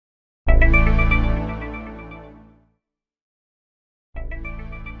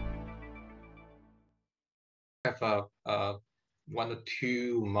have one or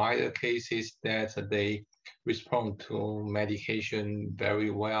two minor cases that they respond to medication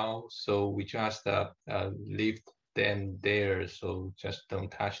very well. So we just leave them there, so just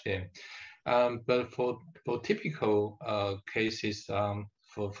don't touch them. But for typical cases,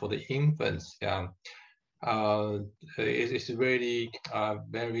 for the infants, it's really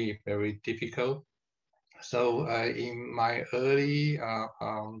very, very difficult. So in my early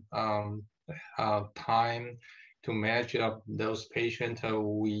time to measure those patients,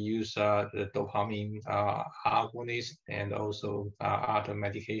 we use the dopamine agonist and also other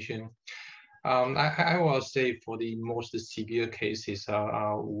medication. I will say for the most severe cases,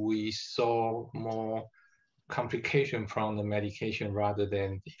 we saw more complication from the medication rather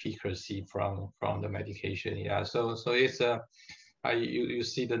than efficacy from the medication. Yeah, so it's you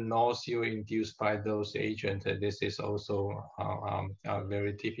see the nausea induced by those agents. This is also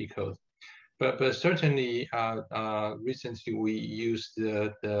very difficult. But certainly recently we used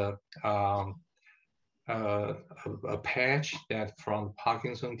a patch that from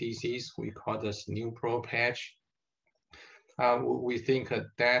Parkinson disease we call this Neupro patch. We think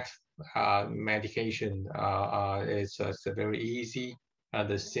that medication is very easy,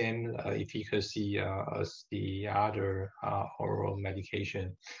 the same efficacy as the other oral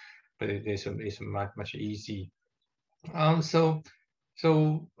medication, but it's much easy.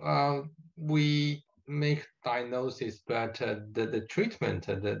 So we make diagnosis, but the treatment,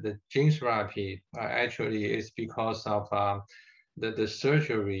 the gene therapy, actually is because of the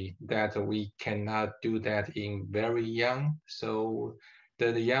surgery that we cannot do that in very young. So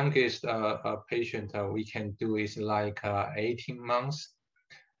the youngest patient we can do is like 18 months.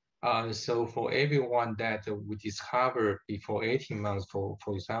 So for everyone that we discover before 18 months, for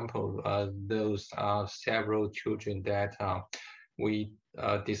example, those are several children that we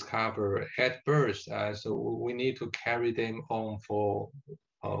discover at birth. So we need to carry them on for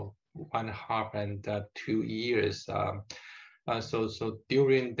 1.5 and 2 years. So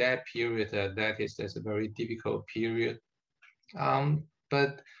during that period, that is a very difficult period.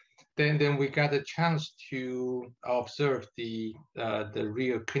 But then we got a chance to observe the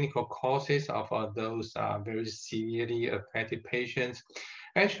real clinical causes of those very severely affected patients.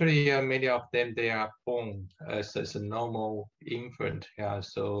 Actually, many of them, they are born as a normal infant.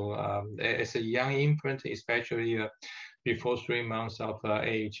 So as a young infant, especially before 3 months of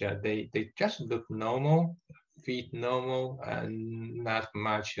age, they just look normal, feed normal, and not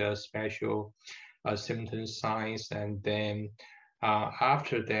much special symptom signs. And then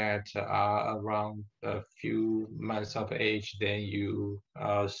after that, around a few months of age, then you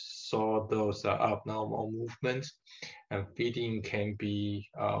saw those abnormal movements, and feeding can be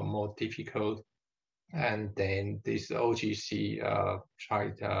more difficult. And then this OGC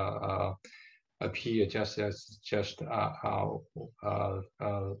tried appear just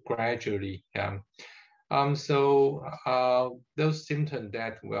gradually. So those symptoms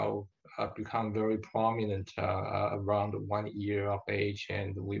that will become very prominent around 1 year of age,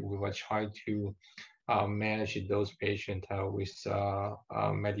 and we will try to manage those patients with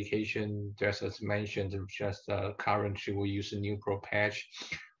medication, just as mentioned. Just currently we use a Neupro patch.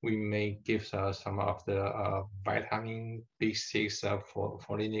 We may give some of the vitamin B6 for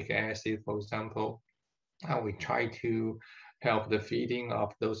folinic acid, for example. We try to help the feeding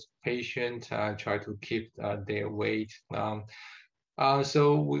of those patients, try to keep their weight.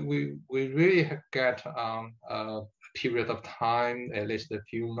 So we really have got a period of time, at least a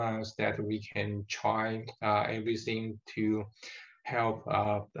few months, that we can try everything to help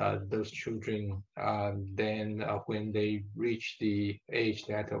those children. Then when they reach the age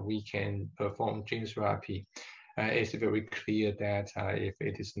that we can perform gene therapy, it's very clear that if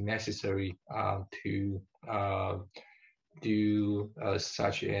it is necessary to do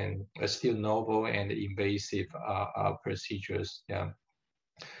such a still novel and invasive procedures. Yeah.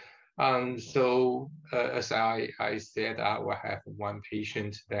 So as I said, I will have one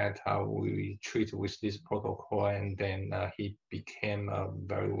patient that we treat with this protocol, and then he became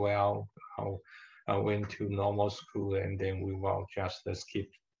very well, went to normal school, and then we will just skip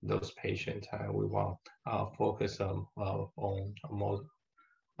those patients. We will focus on more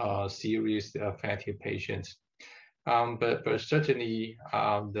serious affected patients. But certainly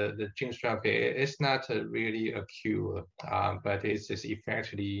the gene therapy is not really a cure, but it's just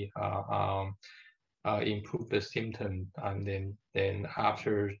effectively improve the symptom. And then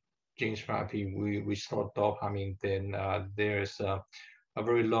after gene therapy, we restore dopamine. Then there's a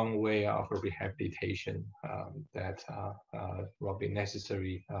very long way of rehabilitation that will be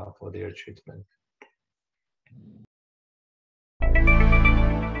necessary for their treatment.